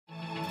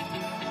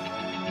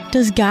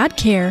Does God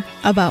care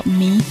about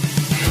me?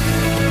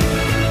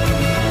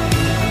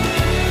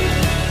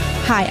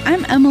 Hi,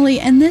 I'm Emily,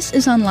 and this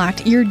is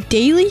Unlocked, your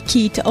daily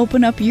key to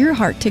open up your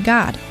heart to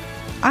God.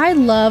 I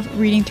love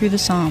reading through the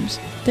Psalms.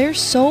 They're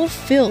so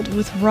filled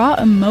with raw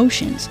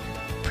emotions,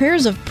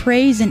 prayers of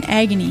praise and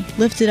agony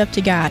lifted up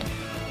to God.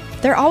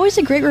 They're always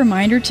a great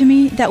reminder to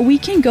me that we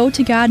can go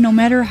to God no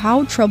matter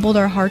how troubled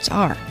our hearts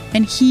are,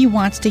 and He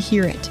wants to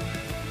hear it.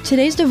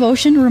 Today's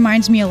devotion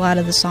reminds me a lot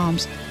of the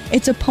Psalms.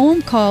 It's a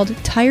poem called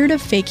Tired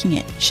of Faking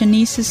It,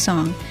 Shenice's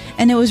song,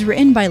 and it was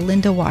written by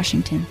Linda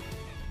Washington.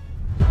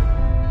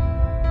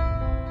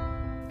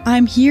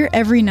 I'm here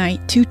every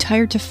night, too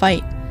tired to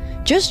fight,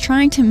 just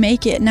trying to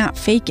make it, not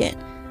fake it.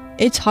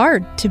 It's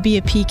hard to be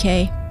a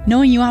PK,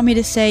 knowing you want me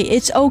to say,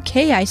 it's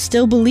okay, I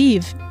still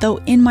believe, though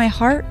in my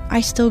heart,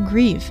 I still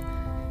grieve.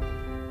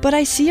 But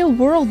I see a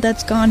world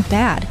that's gone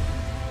bad,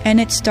 and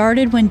it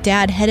started when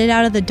Dad headed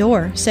out of the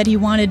door, said he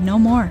wanted no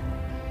more.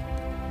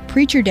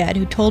 Preacher Dad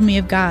who told me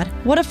of God,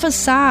 what a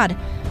facade!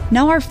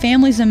 Now our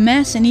family's a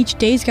mess and each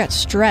day's got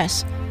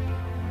stress.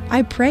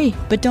 I pray,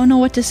 but don't know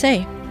what to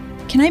say.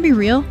 Can I be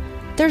real?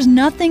 There's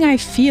nothing I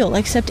feel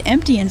except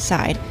empty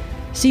inside.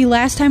 See,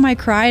 last time I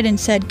cried and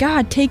said,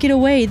 God, take it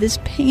away, this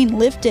pain,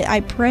 lift it,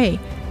 I pray.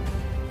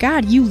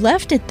 God, you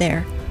left it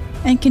there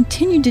and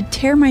continued to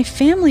tear my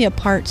family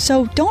apart,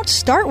 so don't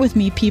start with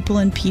me, people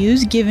in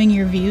pews, giving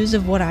your views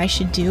of what I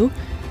should do.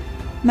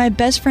 My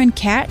best friend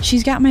Kat,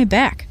 she's got my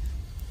back.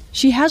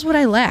 She has what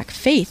I lack,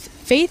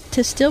 faith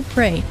to still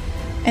pray,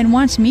 and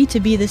wants me to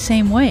be the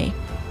same way.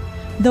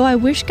 Though I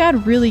wish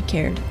God really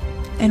cared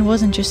and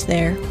wasn't just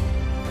there,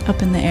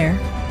 up in the air.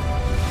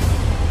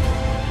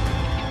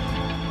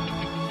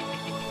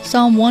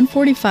 Psalm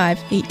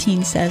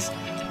 145:18 says,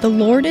 the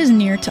Lord is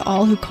near to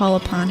all who call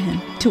upon Him,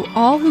 to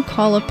all who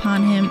call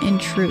upon Him in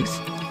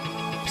truth.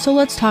 So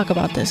let's talk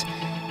about this.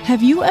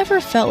 Have you ever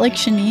felt like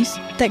Shenice,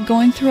 that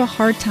going through a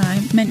hard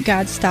time meant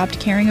God stopped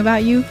caring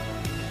about you?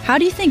 How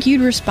do you think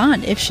you'd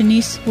respond if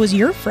Shenice was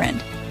your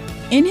friend?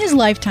 In his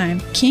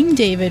lifetime, King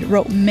David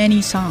wrote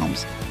many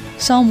psalms.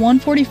 Psalm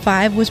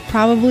 145 was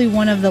probably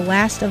one of the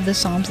last of the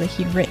psalms that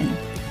he'd written.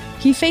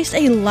 He faced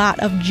a lot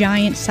of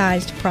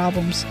giant-sized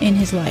problems in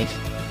his life.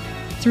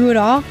 Through it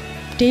all,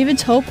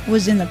 David's hope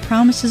was in the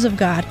promises of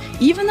God,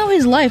 even though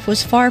his life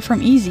was far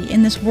from easy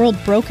in this world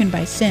broken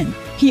by sin.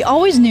 He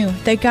always knew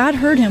that God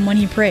heard him when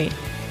he prayed.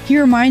 He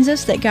reminds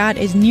us that God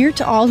is near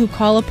to all who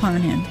call upon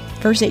Him.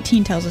 Verse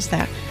 18 tells us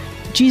that.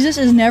 Jesus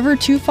is never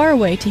too far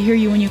away to hear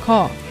you when you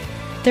call.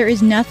 There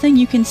is nothing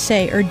you can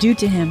say or do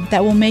to Him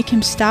that will make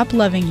Him stop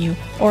loving you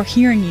or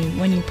hearing you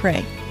when you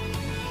pray.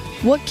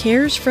 What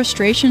cares,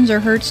 frustrations,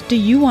 or hurts do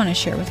you want to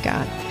share with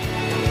God?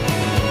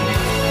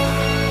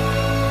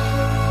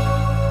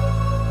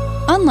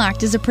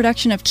 Unlocked is a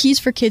production of Keys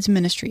for Kids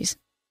Ministries.